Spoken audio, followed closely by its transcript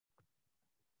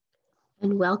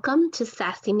And welcome to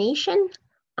Sassy Nation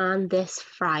on this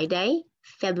Friday,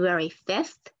 February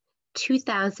 5th,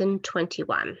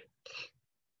 2021,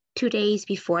 2 days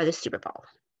before the Super Bowl.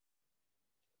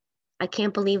 I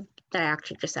can't believe that I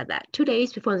actually just said that, 2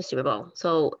 days before the Super Bowl.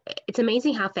 So it's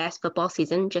amazing how fast football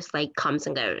season just like comes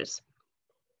and goes.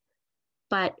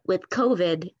 But with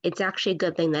COVID, it's actually a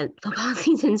good thing that football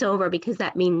season's over because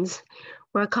that means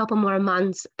we're a couple more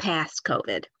months past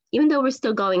COVID. Even though we're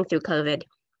still going through COVID,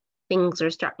 things are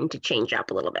starting to change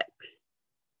up a little bit.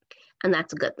 And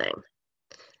that's a good thing.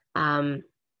 So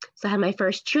I had my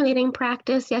first cheerleading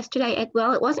practice yesterday.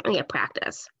 Well, it wasn't really a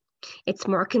practice. It's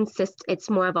more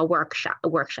of a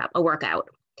workout,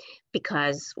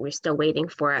 because we're still waiting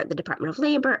for the Department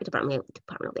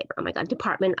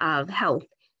of Health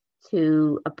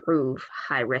to approve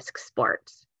high-risk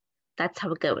sports. That's how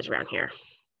it goes around here.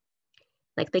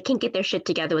 Like, they can't get their shit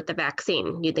together with the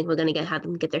vaccine. You think we're going to have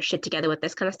them get their shit together with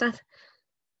this kind of stuff?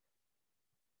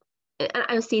 And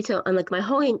I see, so I'm like, my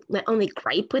only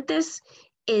gripe with this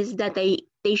is that they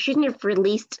shouldn't have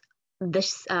released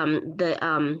this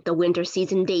the winter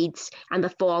season dates and the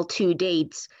fall 2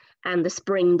 dates and the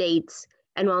spring dates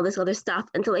and all this other stuff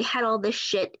until they had all this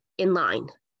shit in line.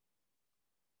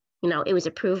 You know, it was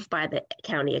approved by the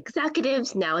county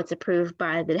executives. Now it's approved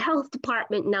by the health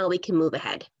department. Now we can move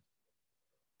ahead.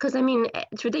 Because, I mean,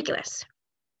 it's ridiculous.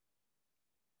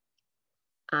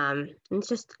 It's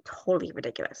just totally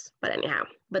ridiculous. But anyhow,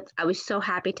 I was so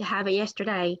happy to have it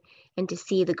yesterday and to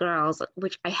see the girls,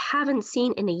 which I haven't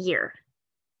seen in a year.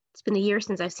 It's been a year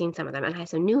since I've seen some of them, and I have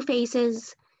some new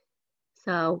faces.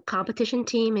 So competition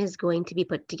team is going to be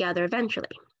put together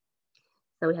eventually.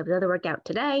 So we have another workout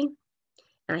today,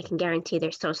 and I can guarantee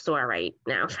they're so sore right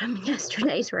now from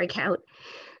yesterday's workout.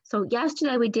 So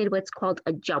yesterday we did what's called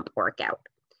a jump workout.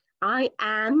 I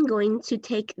am going to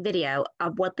take video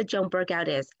of what the jump workout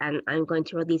is, and I'm going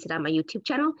to release it on my YouTube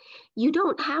channel. You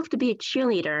don't have to be a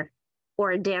cheerleader or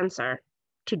a dancer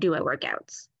to do my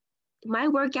workouts. My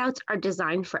workouts are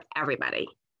designed for everybody.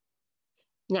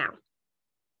 Now,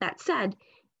 that said,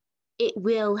 it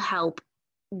will help.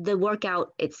 The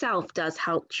workout itself does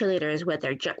help cheerleaders with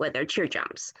their cheer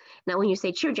jumps. Now, when you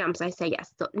say cheer jumps, I say yes.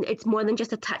 So it's more than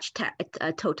just a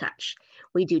toe touch.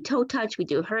 We do toe touch, we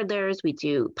do hurdlers, we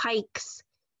do pikes.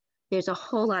 There's a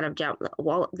whole lot of jump.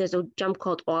 There's a jump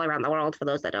called All Around the World, for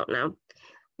those that don't know.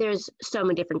 There's so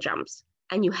many different jumps,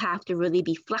 and you have to really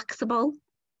be flexible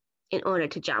in order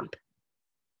to jump.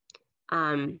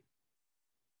 And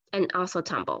also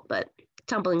tumble, but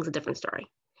tumbling is a different story.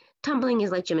 Tumbling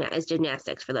is like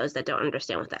gymnastics, for those that don't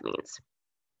understand what that means.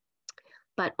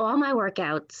 But all my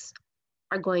workouts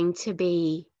are going to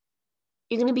be,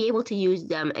 you're going to be able to use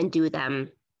them and do them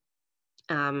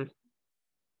all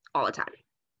the time.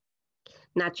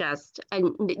 Not just,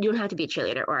 and you don't have to be a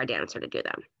cheerleader or a dancer to do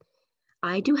them.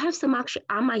 I do have some actually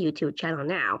on my YouTube channel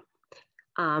now,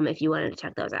 if you wanted to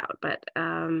check those out. But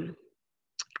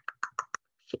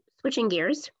switching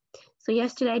gears. So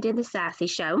yesterday I did the Sassy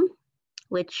Show,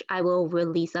 which I will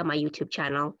release on my YouTube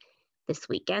channel this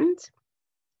weekend.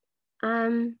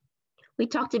 We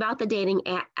talked about the dating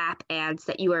app ads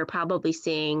that you are probably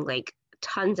seeing, like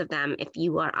tons of them if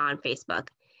you are on Facebook.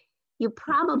 You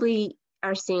probably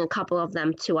are seeing a couple of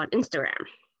them too on Instagram.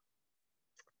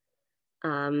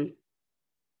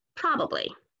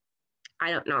 Probably.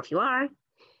 I don't know if you are.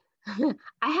 I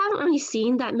haven't really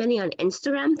seen that many on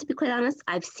Instagram, to be quite honest.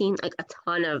 I've seen like a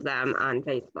ton of them on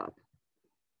Facebook.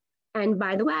 And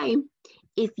by the way,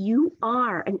 if you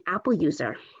are an Apple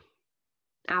user,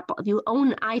 if you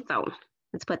own an iPhone,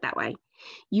 let's put it that way,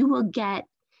 you will get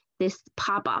this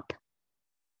pop-up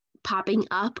popping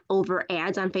up over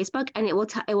ads on Facebook, and it will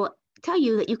tell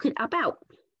you that you could opt out,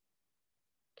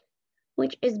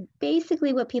 which is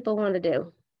basically what people want to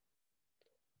do.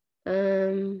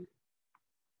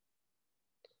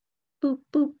 Boop,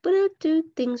 boop, ba-do-do.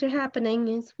 Things are happening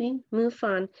as we move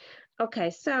on.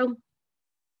 Okay, so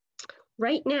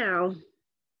right now,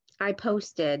 I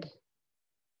posted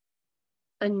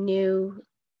a new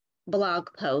blog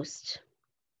post.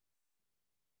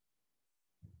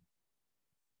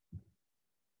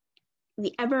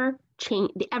 The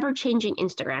ever-changing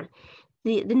Instagram.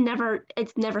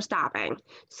 It's never stopping.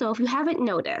 So if you haven't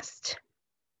noticed,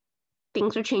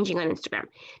 things are changing on Instagram.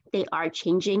 They are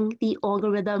changing the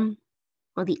algorithm,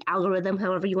 or the algorithm,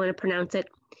 however you want to pronounce it.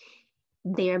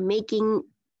 They're making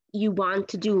you want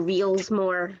to do reels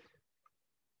more.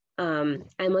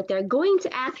 And what they're going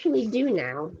to actually do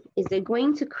now is they're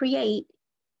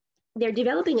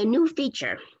developing a new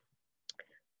feature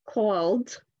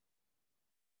called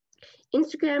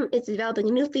Instagram is developing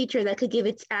a new feature that could give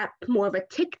its app more of a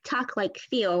TikTok-like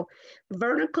feel,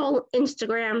 vertical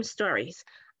Instagram stories.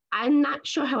 I'm not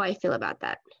sure how I feel about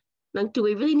that. Like, do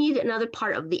we really need another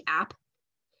part of the app?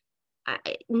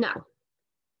 No.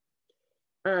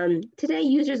 Today,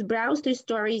 users browse through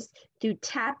stories through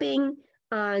tapping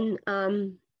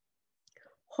on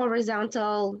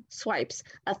horizontal swipes,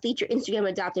 a feature Instagram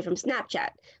adopted from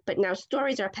Snapchat, but now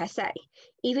stories are passé.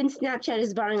 Even Snapchat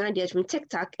is borrowing ideas from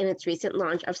TikTok in its recent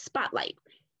launch of Spotlight.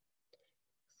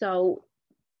 So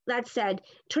that said,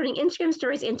 turning Instagram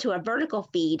stories into a vertical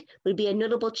feed would be a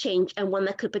notable change and one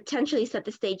that could potentially set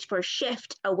the stage for a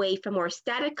shift away from more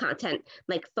static content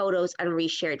like photos and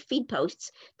reshared feed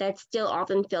posts that still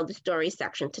often fill the stories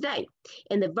section today.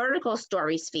 In the vertical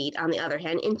stories feed, on the other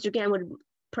hand, Instagram would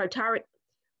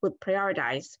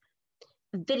prioritize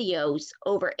videos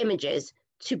over images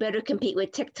to better compete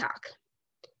with TikTok.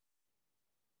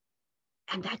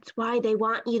 And that's why they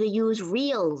want you to use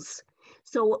Reels.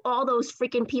 So all those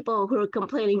freaking people who are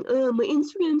complaining, oh, my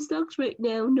Instagram sucks right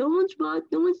now. No one's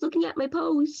looking at my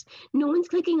posts. No one's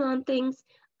clicking on things.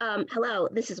 Hello,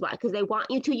 this is why, because they want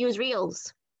you to use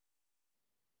Reels.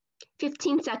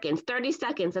 15 seconds, 30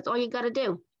 seconds, that's all you got to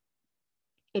do.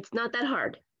 It's not that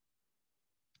hard.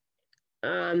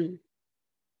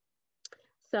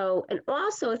 So, and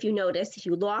also if you notice, if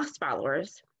you lost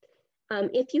followers,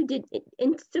 if you did,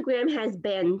 Instagram has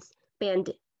banned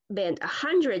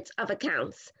hundreds of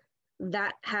accounts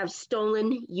that have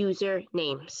stolen user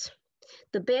names.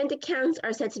 The banned accounts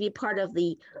are said to be part of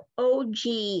the OG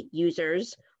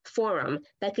users forum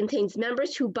that contains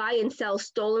members who buy and sell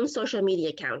stolen social media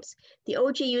accounts. The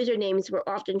OG usernames were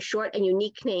often short and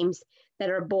unique names that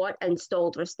are bought and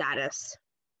sold for status.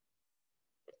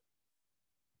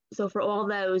 So for all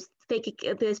those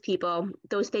people,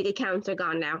 those fake accounts are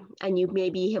gone now, and you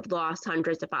maybe have lost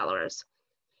hundreds of followers.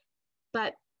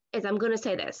 But I'm going to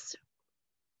say this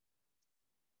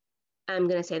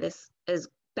as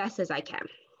best as I can.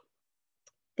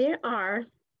 There are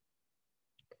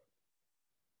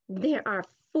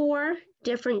 4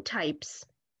 different types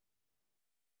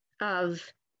of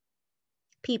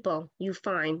people you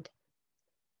find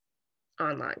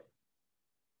online.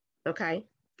 Okay?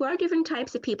 4 different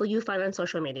types of people you find on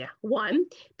social media. 1,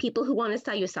 people who want to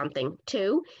sell you something.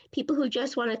 2, people who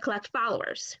just want to collect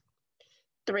followers.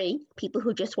 3, people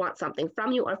who just want something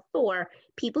from you. Or 4,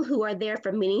 people who are there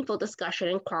for meaningful discussion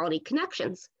and quality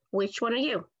connections. Which one are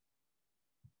you?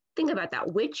 Think about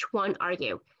that. Which one are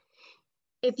you?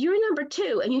 If you're number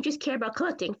 2 and you just care about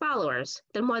collecting followers,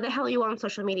 then why the hell are you on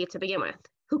social media to begin with?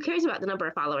 Who cares about the number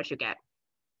of followers you get?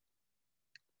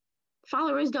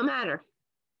 Followers don't matter.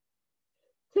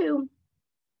 2,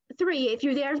 3, if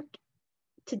you're there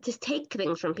to just take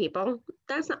things from people,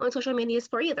 that's not what social media is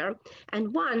for either.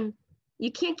 And 1,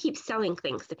 you can't keep selling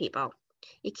things to people.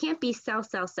 You can't be sell.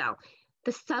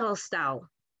 The subtle sell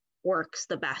works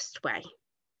the best way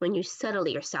when you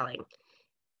subtly are selling,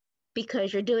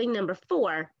 because you're doing number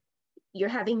 4. You're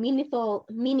having meaningful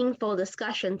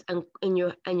discussions and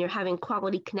you're having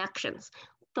quality connections.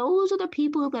 Those are the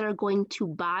people that are going to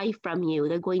buy from you.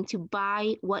 They're going to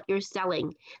buy what you're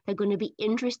selling. They're going to be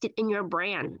interested in your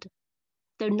brand.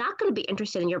 They're not going to be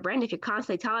interested in your brand if you're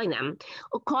constantly telling them,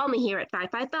 oh, call me here at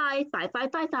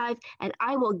 555-5555 and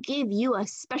I will give you a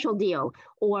special deal.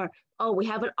 Or, oh, we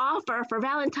have an offer for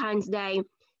Valentine's Day.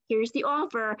 Here's the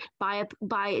offer. Buy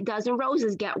a dozen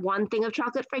roses, get 1 thing of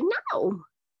chocolate free. No.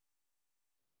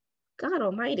 God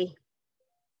almighty.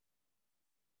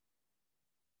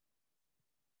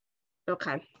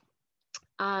 Okay.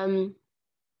 So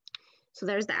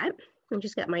there's that. I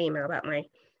just got my email about my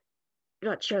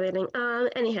not cheerleading.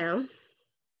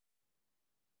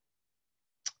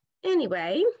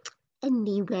 Anyway.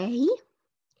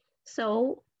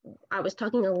 So I was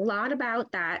talking a lot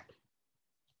about that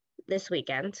this week,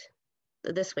 and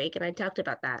I talked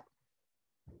about that.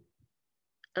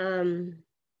 I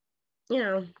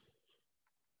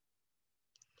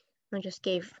just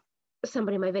gave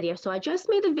somebody my video. So I just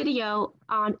made a video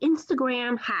on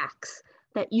Instagram hacks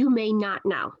that you may not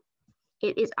know.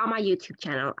 It is on my YouTube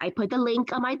channel. I put the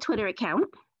link on my Twitter account.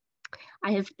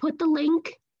 I have put the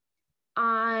link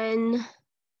on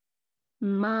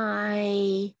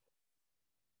my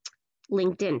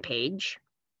LinkedIn page.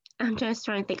 I'm just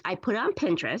trying to think. I put it on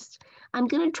Pinterest. I'm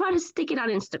going to try to stick it on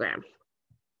Instagram.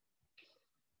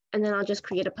 And then I'll just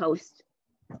create a post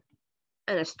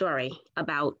and a story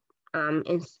about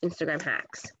Instagram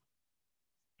hacks.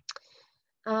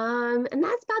 And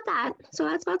that's about that. So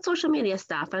that's about social media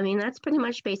stuff. I mean, that's pretty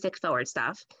much basic forward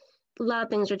stuff. A lot of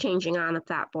things are changing on the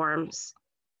platforms.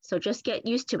 So just get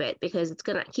used to it because it's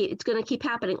gonna keep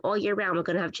happening all year round. We're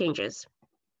gonna have changes.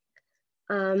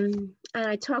 And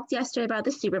I talked yesterday about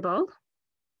the Super Bowl,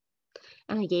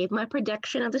 and I gave my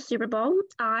prediction of the Super Bowl.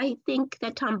 I think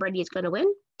that Tom Brady is going to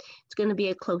win. It's going to be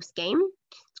a close game.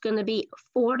 It's going to be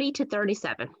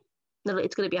 40-37.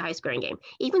 It's going to be a high-scoring game.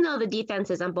 Even though the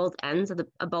defenses on both ends of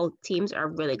both teams are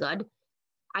really good,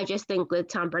 I just think with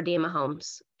Tom Brady and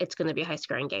Mahomes, it's going to be a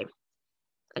high-scoring game.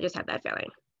 I just have that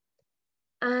feeling.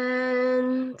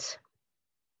 And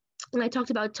I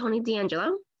talked about Tony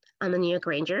D'Angelo on the New York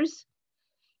Rangers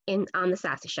on the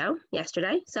Sassy Show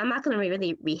yesterday. So I'm not going to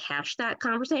really rehash that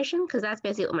conversation because that's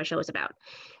basically what my show is about.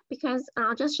 Because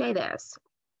I'll just say this.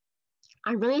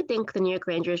 I really think the New York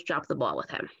Rangers dropped the ball with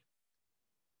him.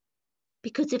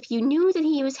 Because if you knew that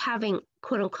he was having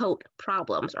quote unquote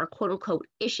problems or quote unquote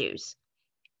issues,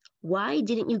 why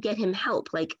didn't you get him help?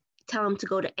 Like tell him to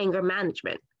go to anger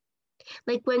management.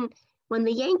 Like when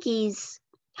the Yankees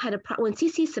when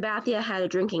CC Sabathia had a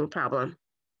drinking problem,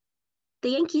 the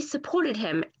Yankees supported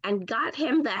him and got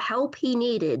him the help he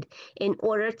needed in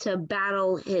order to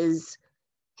battle his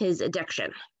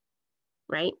addiction,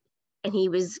 right? And they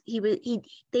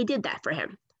did that for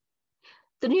him.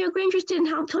 The New York Rangers didn't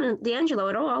help Tony D'Angelo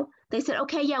at all. They said,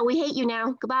 okay, yeah, we hate you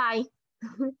now. Goodbye.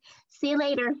 See you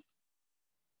later.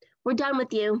 We're done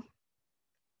with you.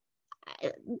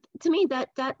 To me,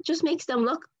 that just makes them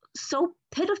look so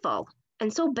pitiful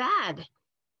and so bad.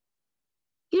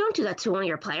 You don't do that to one of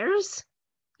your players.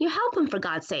 You help him for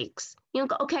God's sakes. You don't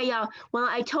go, okay, yeah, well,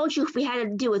 I told you if we had to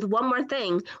deal with one more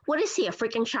thing. What is he, a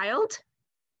freaking child?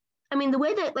 I mean, the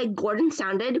way that like Gordon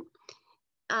sounded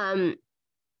at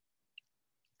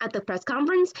the press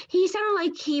conference, he sounded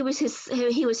like he was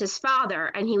his father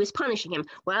and he was punishing him.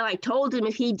 Well, I told him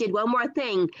if he did one more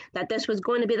thing that this was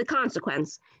going to be the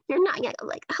consequence. You're not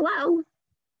like, hello,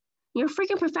 you're a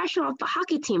freaking professional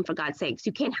hockey team for God's sakes.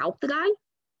 You can't help the guy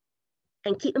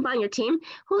and keep him on your team.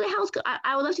 Who the hell's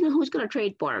I would love to know who's going to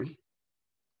trade for him.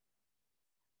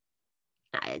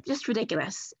 Just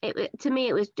ridiculous. To me,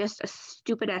 it was just a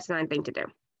stupid asinine thing to do.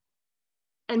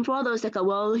 And for all those that go,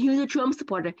 well, he was a Trump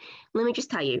supporter, let me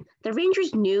just tell you, the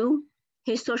Rangers knew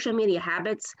his social media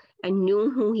habits and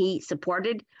knew who he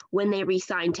supported when they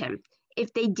re-signed him.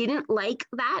 If they didn't like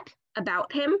that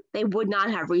about him, they would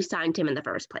not have re-signed him in the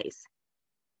first place.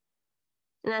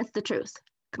 And that's the truth.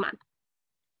 Come on.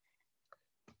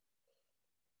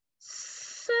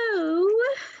 So,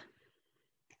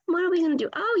 what are we going to do?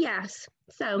 Oh, yes.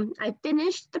 So, I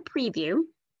finished the preview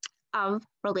of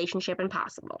Relationship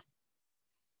Impossible.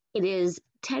 It is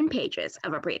 10 pages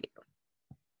of a preview.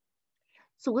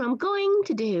 So, what I'm going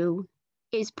to do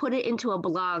is put it into a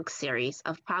blog series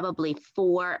of probably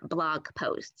 4 blog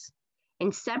posts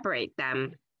and separate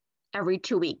them every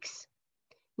 2 weeks.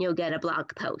 You'll get a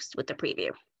blog post with the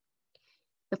preview.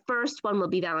 The first one will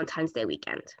be Valentine's Day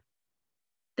weekend.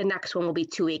 The next one will be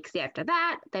 2 weeks after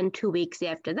that, then 2 weeks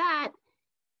after that,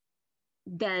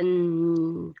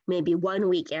 then maybe 1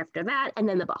 week after that, and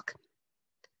then the book.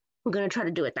 I'm going to try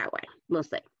to do it that way,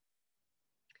 mostly.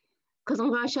 Because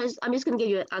I'm just going to give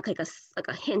you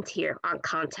a hint here on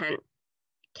content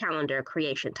calendar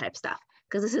creation type stuff.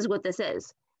 Because this is what this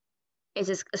is. It's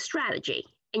just a strategy.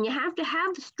 And you have to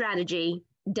have the strategy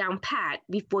down pat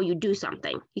before you do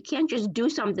something. You can't just do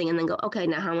something and then go, okay,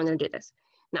 now how am I going to do this?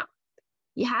 No.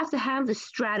 You have to have the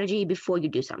strategy before you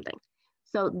do something.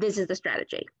 So this is the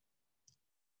strategy.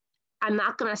 I'm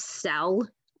not going to sell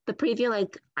the preview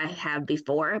like I have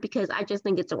before because I just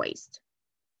think it's a waste.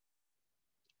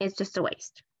 It's just a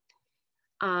waste.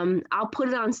 I'll put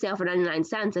it on sale for 99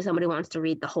 cents if somebody wants to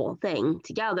read the whole thing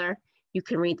together. You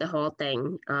can read the whole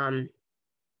thing. And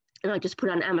I'll just put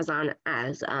it on Amazon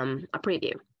as a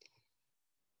preview.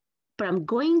 But I'm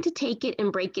going to take it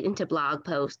and break it into blog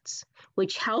posts,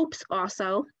 which helps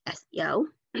also SEO.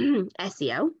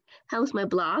 SEO helps my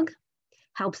blog,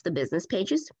 helps the business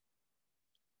pages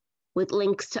with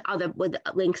links to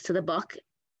the book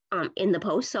in the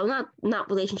post. So not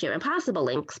Relationship Impossible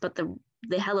links, but the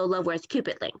Hello Love Where's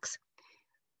Cupid links.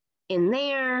 In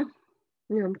there,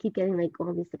 I keep getting like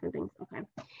all these different things. Okay.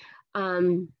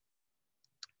 And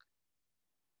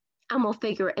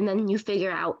then you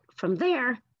figure out from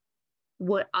there,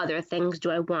 what other things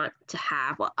do I want to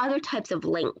have? What other types of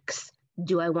links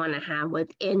do I want to have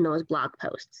within those blog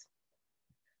posts?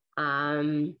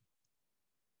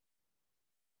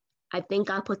 I think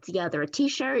I'll put together a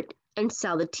t-shirt and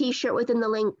sell the t-shirt within the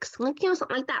links, something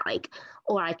like that.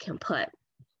 Or I can put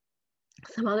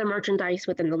some other merchandise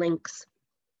within the links.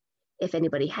 If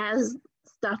anybody has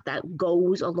stuff that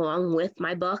goes along with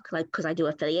my book, because I do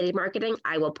affiliated marketing,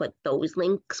 I will put those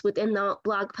links within the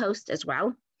blog post as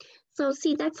well. So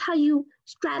see, that's how you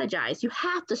strategize. You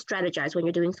have to strategize when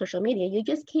you're doing social media. You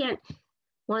just can't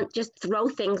just throw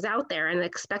things out there and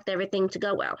expect everything to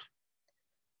go well.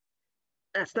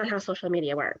 That's not how social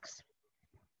media works.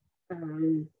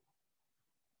 And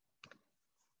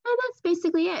that's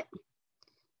basically it.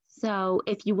 So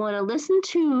if you want to listen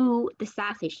to the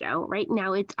Sassy Show, right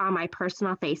now it's on my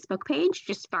personal Facebook page.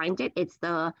 Just find it. It's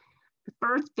the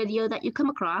first video that you come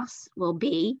across will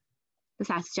be the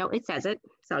Sassy Show. It says it,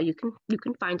 so you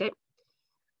can find it.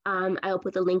 I'll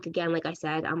put the link again, like I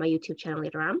said, on my YouTube channel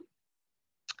later on.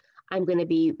 I'm going to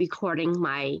be recording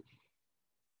my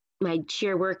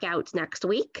cheer workouts next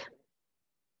weekend,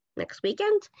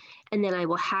 and then I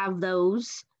will have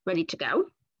those ready to go.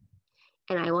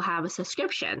 And I will have a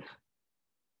subscription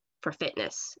for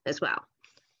fitness as well.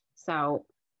 So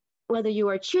whether you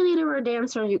are a cheerleader or a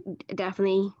dancer, you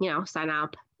definitely, sign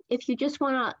up. If you just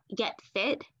want to get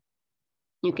fit,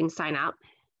 you can sign up.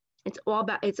 It's all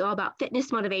about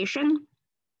fitness motivation,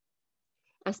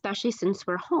 especially since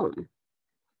we're home.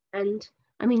 And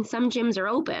I mean, some gyms are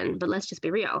open, but let's just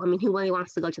be real. I mean, who really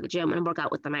wants to go to the gym and work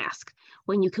out with the mask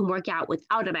when you can work out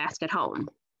without a mask at home?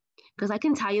 Because I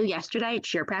can tell you yesterday at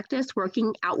cheer practice,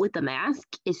 working out with the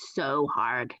mask is so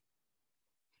hard.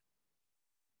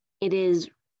 It is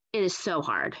so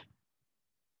hard.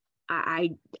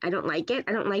 I don't like it.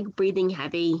 I don't like breathing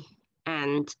heavy,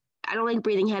 and I don't like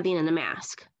breathing heavy in a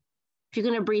mask. If you're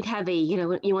going to breathe heavy,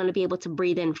 you want to be able to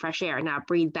breathe in fresh air, not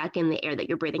breathe back in the air that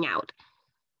you're breathing out.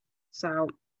 So,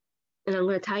 and I'm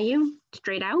going to tell you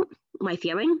straight out my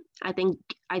feeling. I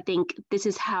think this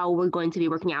is how we're going to be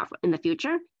working out in the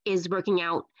future, is working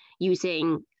out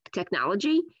using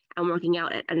technology and working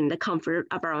out in the comfort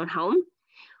of our own home,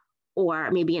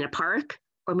 or maybe in a park,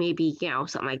 or maybe,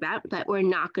 something like that. But we're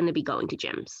not going to be going to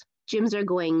gyms. Gyms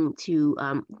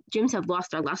have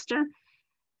lost their luster,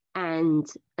 and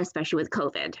especially with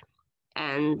COVID.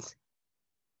 And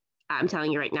I'm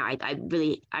telling you right now, I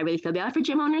really feel bad for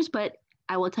gym owners, but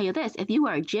I will tell you this: if you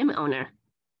are a gym owner,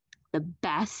 the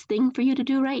best thing for you to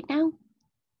do right now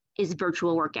is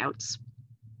virtual workouts.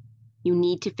 You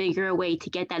need to figure a way to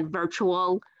get that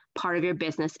virtual part of your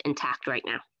business intact right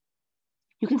now.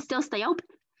 You can still stay open.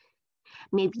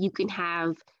 Maybe you can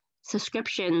have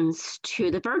subscriptions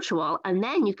to the virtual, and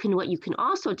then what you can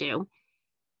also do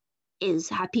is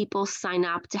have people sign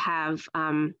up to have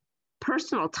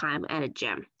personal time at a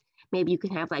gym. Maybe you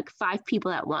can have like 5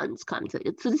 people at once come to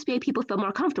it. So this way people feel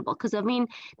more comfortable. Because I mean,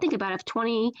 think about it, if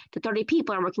 20 to 30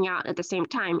 people are working out at the same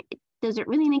time, does it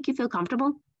really make you feel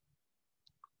comfortable?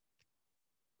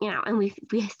 And we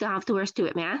still have to wear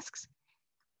stupid masks.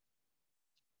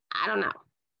 I don't know.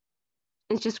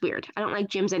 It's just weird. I don't like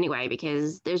gyms anyway,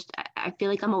 because I feel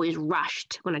like I'm always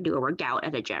rushed when I do a workout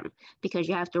at a gym, because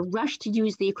you have to rush to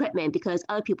use the equipment because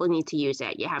other people need to use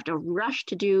it. You have to rush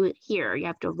to do it here. You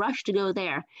have to rush to go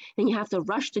there. Then you have to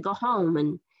rush to go home.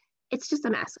 And it's just a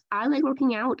mess. I like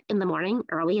working out in the morning,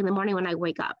 early in the morning when I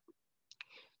wake up.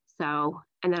 So,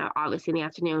 and then obviously in the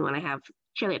afternoon when I have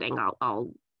cheerleading,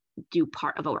 I'll do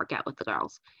part of a workout with the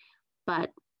girls.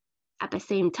 But at the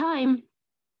same time,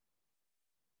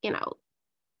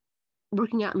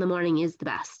 working out in the morning is the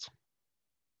best,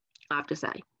 I have to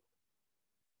say.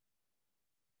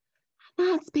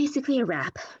 That's basically a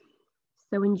wrap.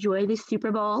 So enjoy the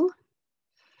Super Bowl.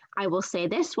 I will say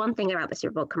this one thing about the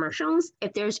Super Bowl commercials.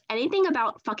 If there's anything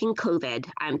about fucking COVID,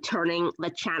 I'm turning the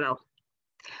channel.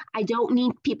 I don't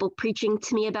need people preaching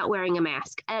to me about wearing a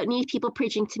mask. I don't need people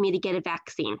preaching to me to get a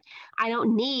vaccine. I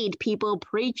don't need people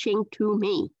preaching to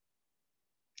me.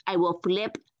 I will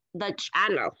flip the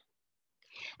channel.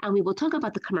 And we will talk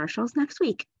about the commercials next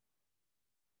week.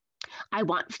 I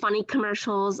want funny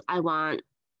commercials. I want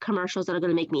commercials that are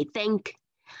going to make me think.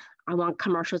 I want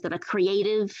commercials that are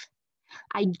creative.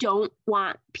 I don't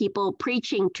want people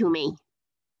preaching to me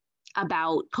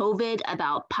about COVID,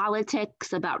 about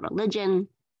politics, about religion.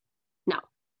 No,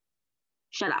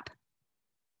 shut up.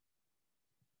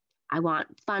 I want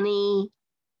funny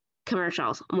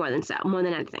commercials more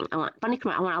than anything. I want funny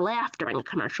commercials. I want to laugh during a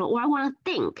commercial, or I want to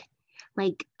think.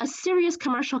 Like, a serious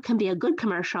commercial can be a good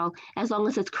commercial as long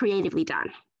as it's creatively done.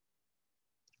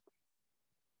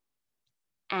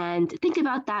 And think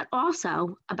about that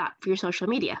also for your social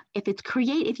media.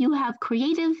 If you have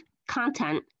creative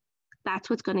content, that's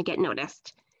what's going to get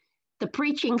noticed. The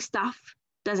preaching stuff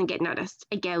doesn't get noticed.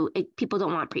 People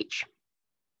don't want preach.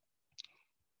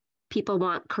 People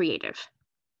want creative.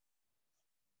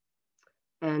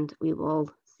 And we will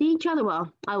see each other.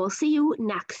 Well, I will see you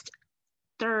next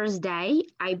Thursday.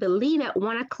 I believe at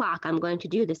 1:00 I'm going to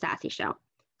do the Sassy Show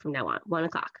from now on. 1:00.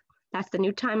 That's the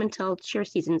new time until cheer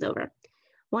season's over.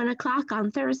 1 o'clock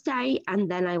on Thursday, and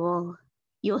then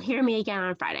you'll hear me again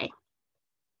on Friday.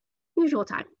 Usual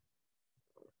time.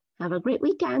 Have a great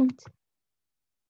weekend.